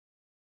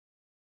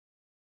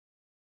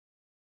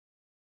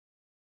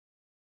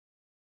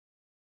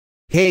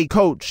Hey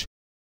coach,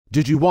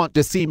 did you want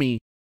to see me?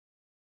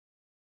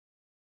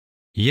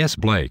 Yes,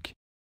 Blake.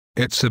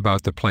 It's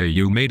about the play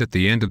you made at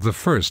the end of the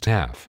first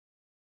half.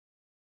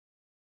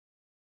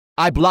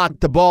 I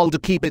blocked the ball to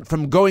keep it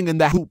from going in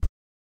the hoop.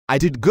 I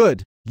did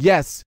good,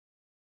 yes.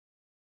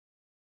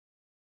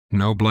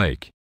 No,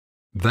 Blake.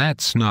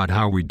 That's not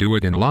how we do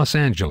it in Los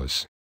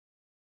Angeles.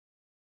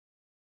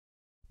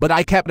 But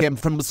I kept him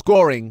from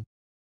scoring.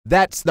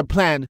 That's the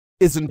plan,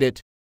 isn't it?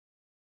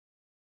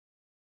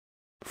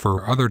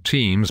 For other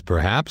teams,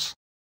 perhaps?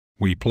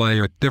 We play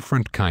a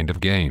different kind of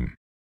game.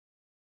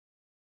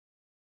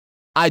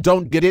 I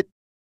don't get it.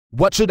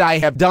 What should I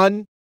have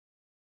done?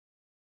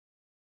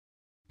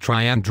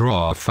 Try and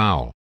draw a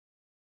foul.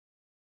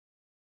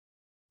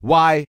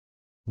 Why?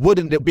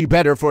 Wouldn't it be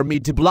better for me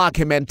to block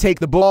him and take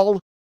the ball?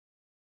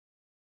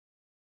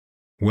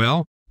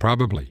 Well,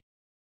 probably.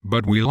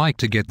 But we like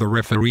to get the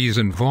referees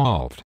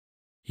involved.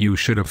 You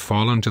should have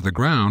fallen to the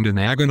ground in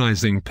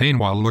agonizing pain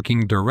while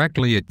looking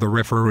directly at the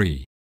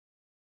referee.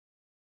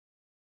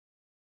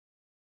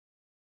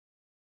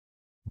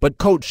 But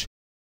coach,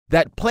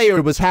 that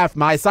player was half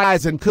my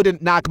size and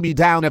couldn't knock me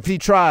down if he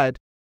tried.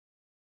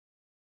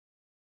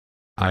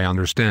 I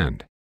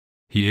understand.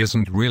 He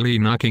isn't really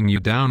knocking you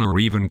down or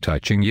even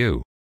touching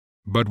you.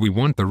 But we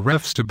want the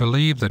refs to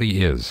believe that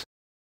he is.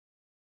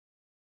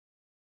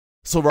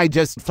 So I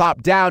just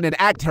flop down and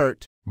act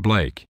hurt.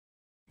 Blake,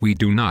 we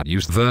do not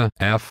use the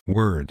F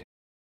word.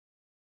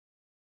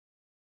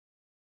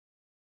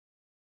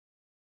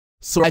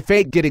 So I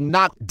fake getting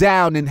knocked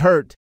down and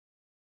hurt.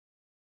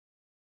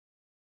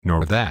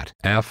 Nor that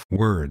F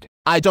word.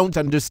 I don't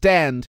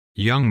understand.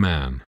 Young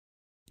man,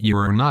 you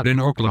are not in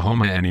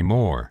Oklahoma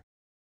anymore.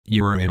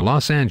 You are in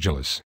Los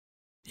Angeles.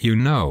 You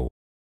know,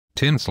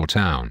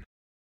 Tinseltown,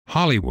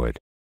 Hollywood,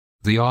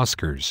 the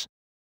Oscars.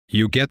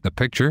 You get the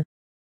picture?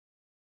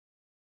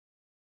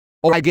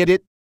 Oh, I get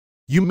it.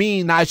 You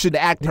mean I should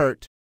act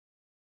hurt?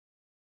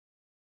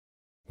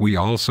 We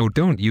also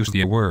don't use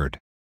the word.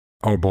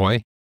 Oh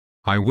boy.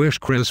 I wish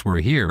Chris were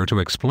here to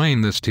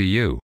explain this to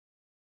you.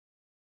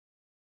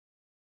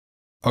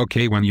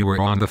 Okay, when you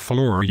are on the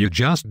floor, you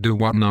just do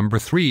what number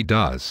 3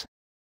 does.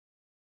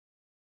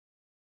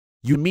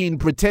 You mean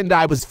pretend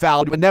I was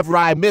fouled whenever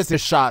I miss a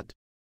shot,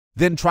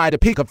 then try to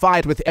pick a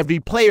fight with every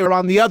player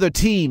on the other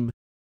team?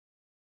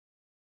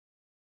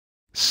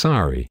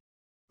 Sorry.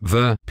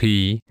 The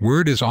P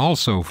word is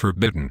also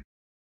forbidden.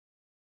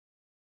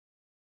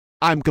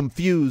 I'm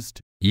confused.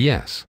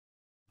 Yes.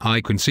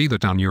 I can see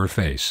that on your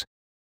face.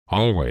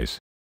 Always.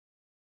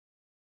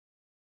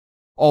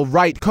 All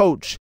right,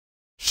 coach.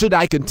 Should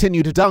I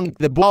continue to dunk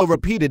the ball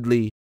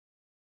repeatedly?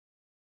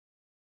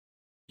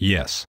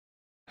 Yes.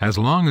 As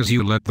long as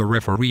you let the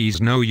referees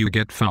know you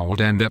get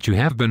fouled and that you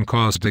have been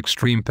caused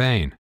extreme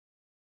pain.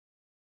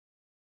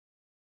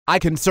 I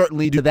can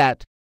certainly do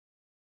that.